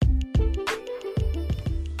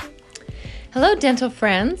Hello, dental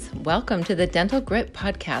friends. Welcome to the Dental Grit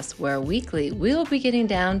Podcast, where weekly we'll be getting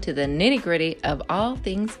down to the nitty-gritty of all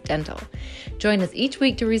things dental. Join us each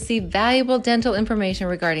week to receive valuable dental information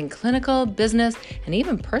regarding clinical, business, and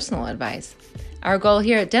even personal advice. Our goal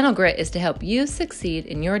here at Dental Grit is to help you succeed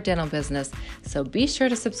in your dental business, so be sure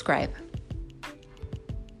to subscribe.